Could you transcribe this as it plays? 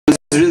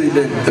It's really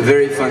been a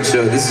very fun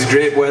show. This is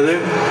great weather,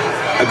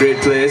 a great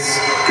place,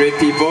 great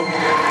people,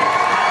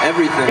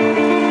 everything.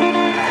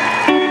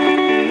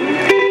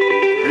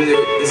 Really,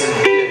 this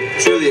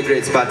is truly a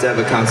great spot to have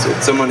a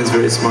concert. Someone is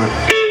very smart.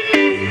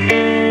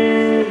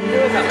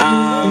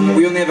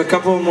 We only have a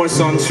couple more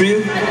songs for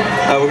you.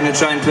 We're going to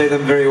try and play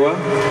them very well.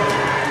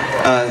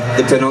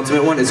 The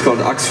penultimate one is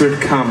called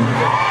Oxford Come.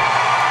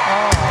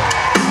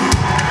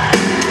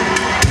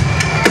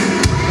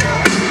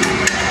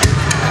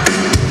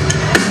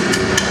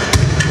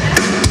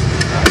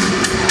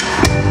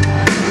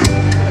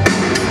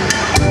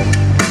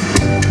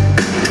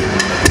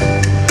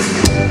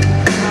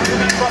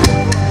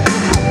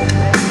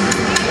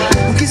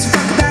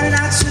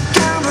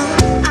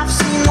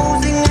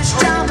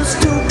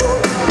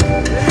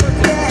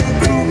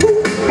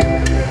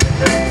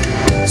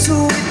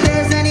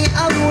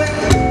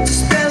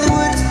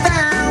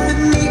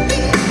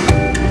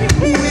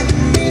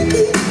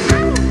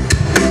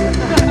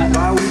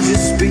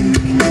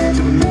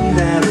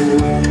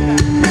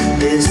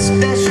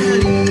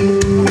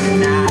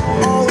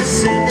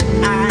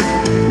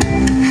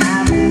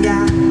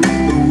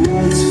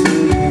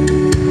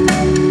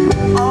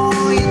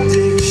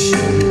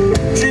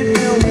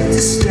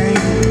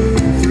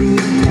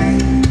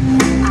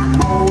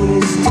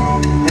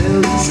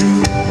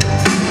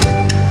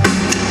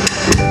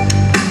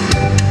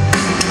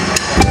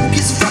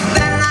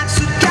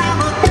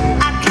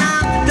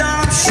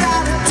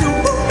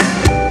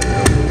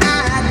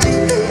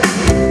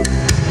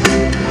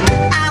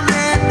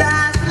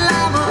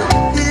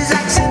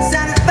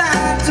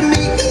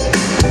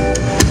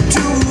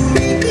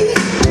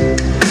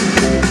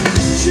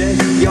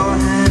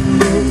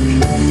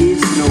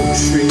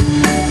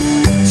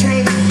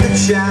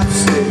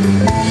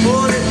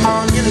 Put it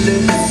on your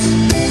lips,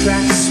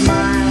 crack a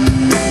smile,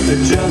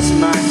 adjust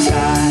my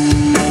tie.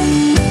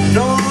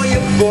 Know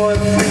your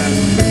boyfriend,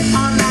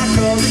 unlike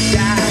all the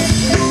guys.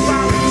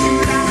 Why would you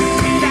like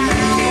that?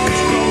 How much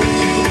gold?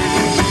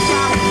 Why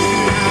would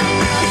you like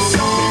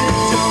something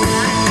don't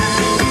like that?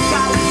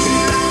 Why would you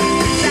like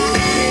that?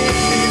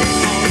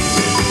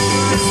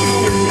 There's no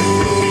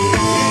room,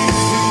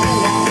 there's no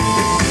wall.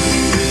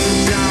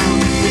 Down,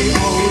 they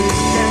always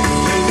can.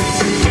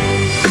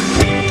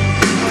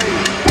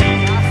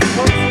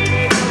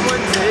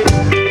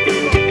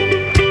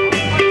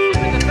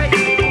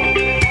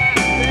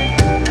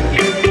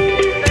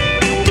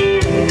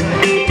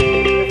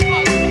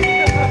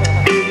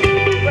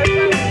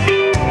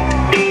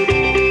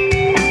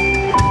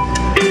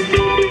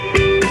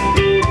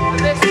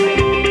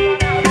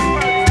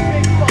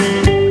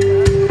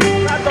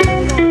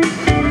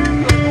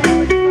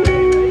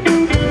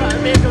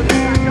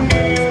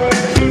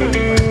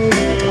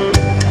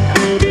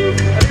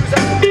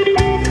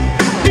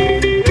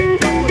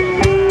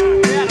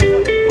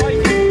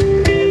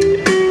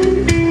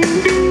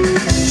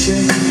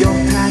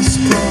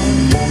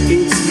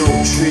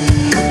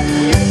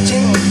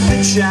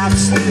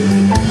 Chapstick,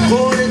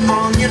 put it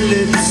on your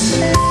lips,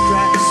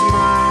 crack a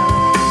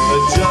smile,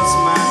 adjust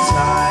my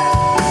tie.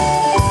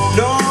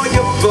 Know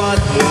your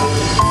butler,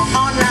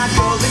 unlike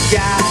all the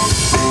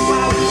guys.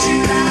 Why would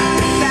you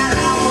like that?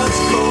 How much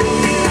gold?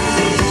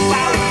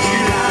 Why would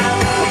you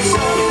like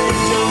something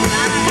don't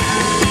like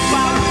that?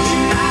 Why would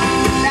you like that?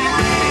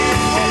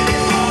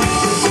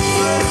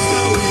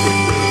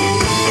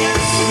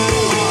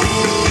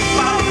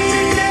 Why would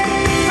you take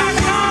my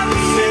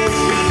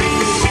conversation?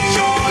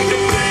 Show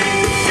your face.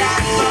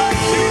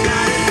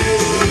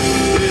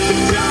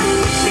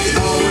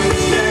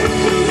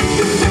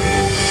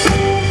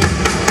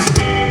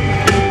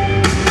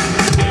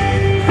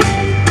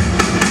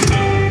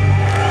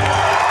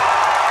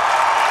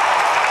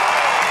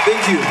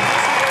 Thank you.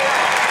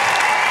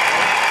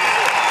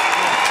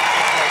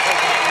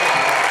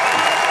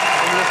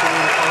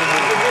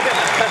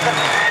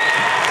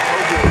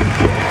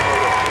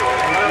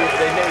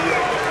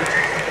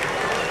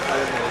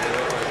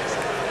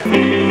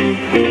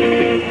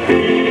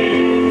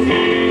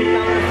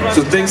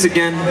 So thanks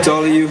again to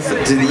all of you, to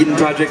the Eden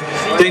Project.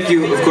 Thank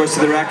you, of course, to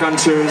the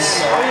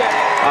Raconteurs.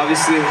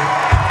 Obviously,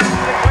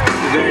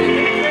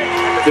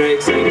 very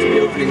exciting to be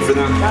opening for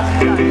them.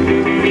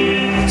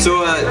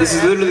 So this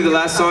is literally the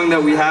last song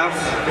that we have.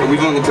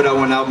 We've only put out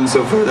one album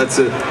so far, that's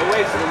it.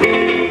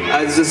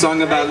 This is a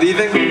song about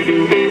leaving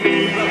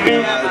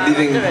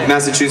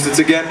Massachusetts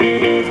again.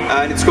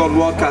 And it's called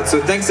Walcott, so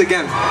thanks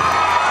again.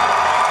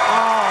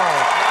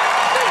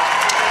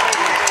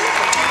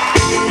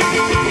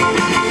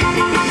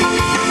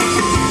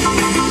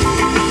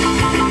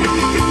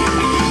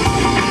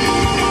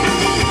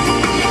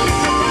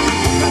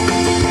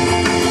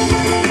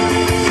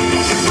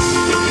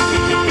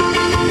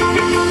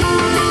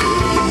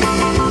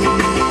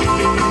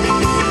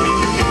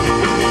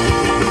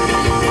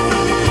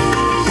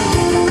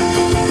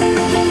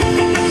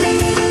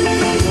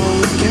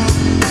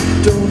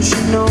 Don't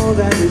you know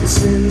that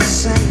it's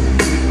insane?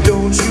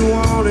 Don't you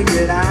wanna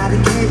get out of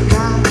Cape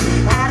Cod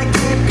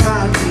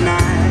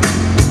tonight?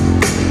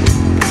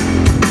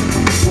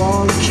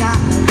 Walcott,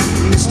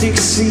 Mystic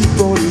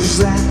Seaport is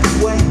that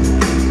way.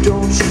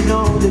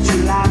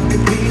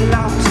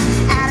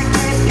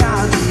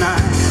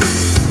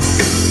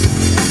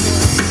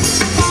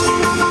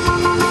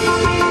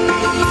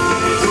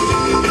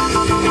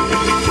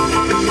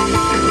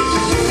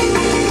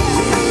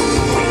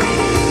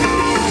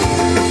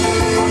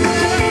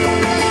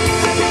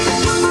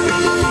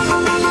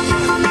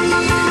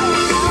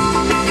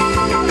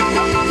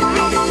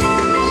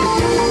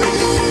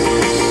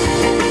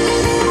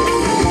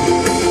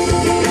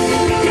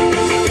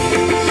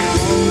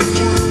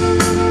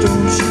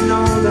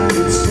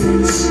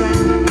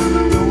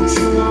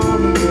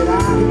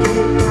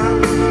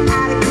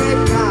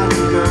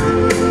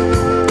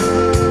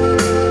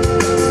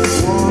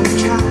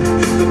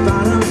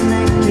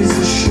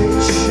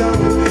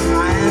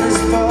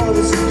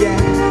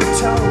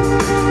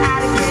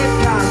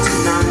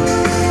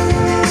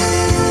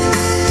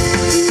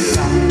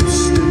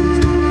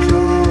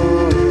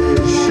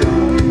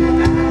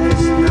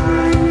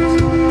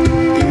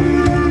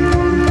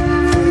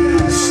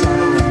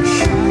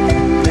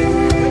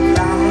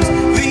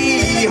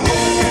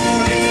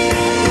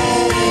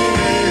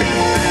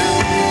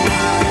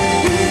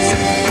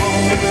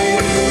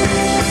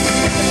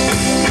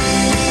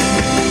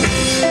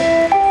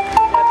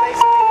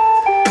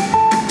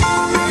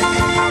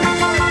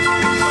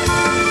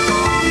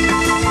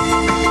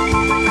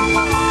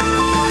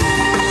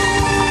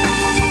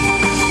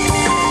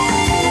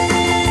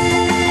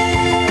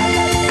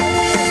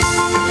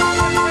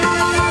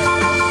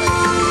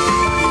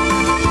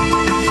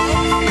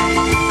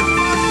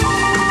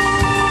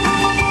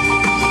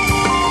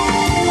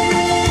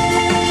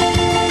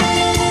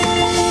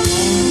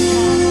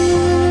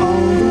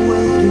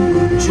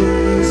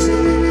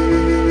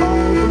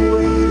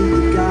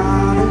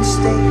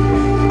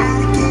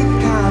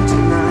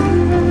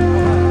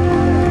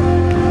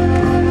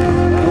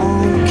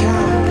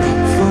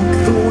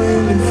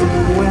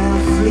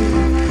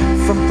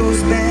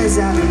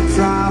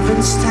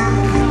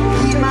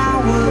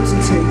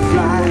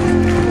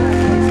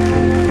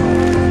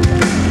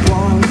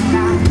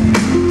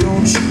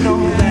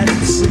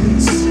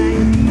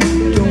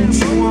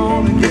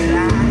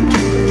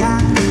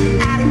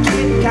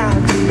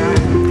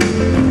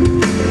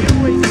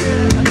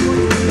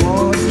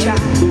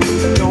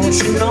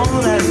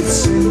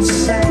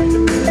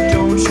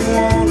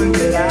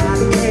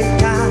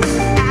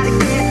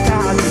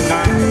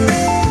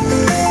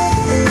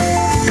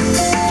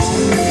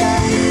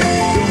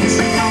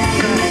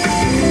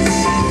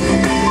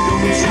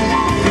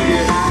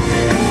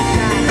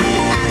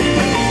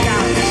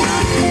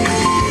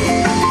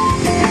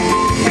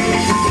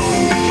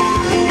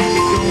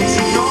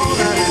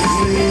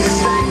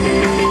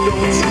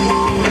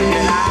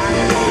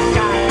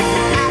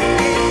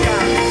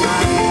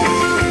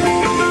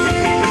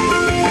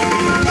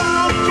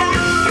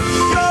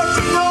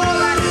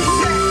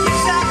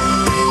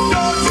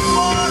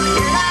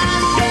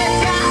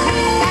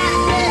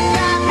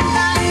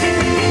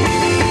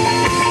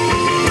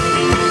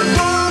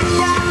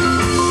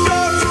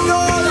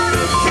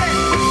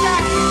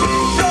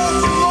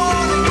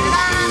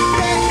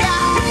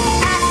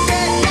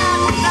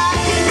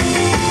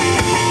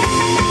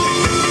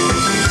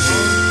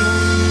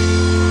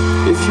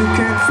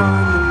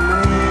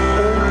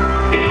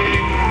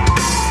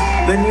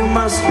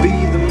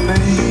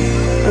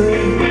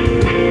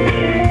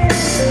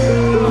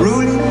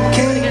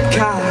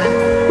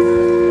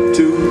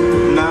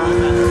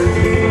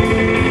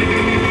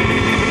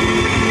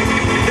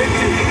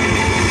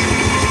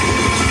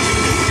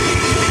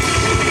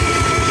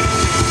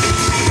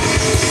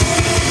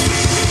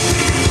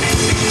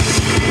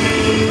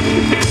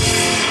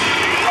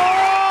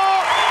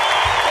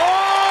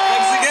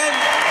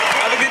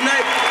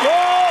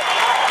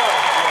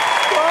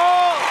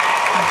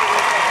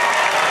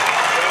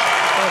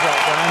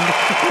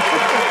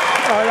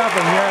 I love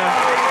them, yeah.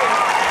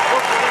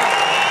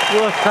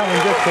 Worth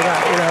coming just for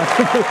that, you know.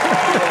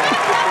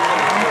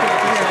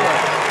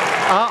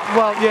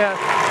 Well, yeah.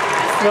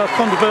 Well,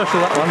 controversial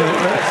that one, isn't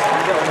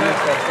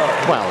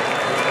it?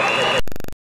 Well.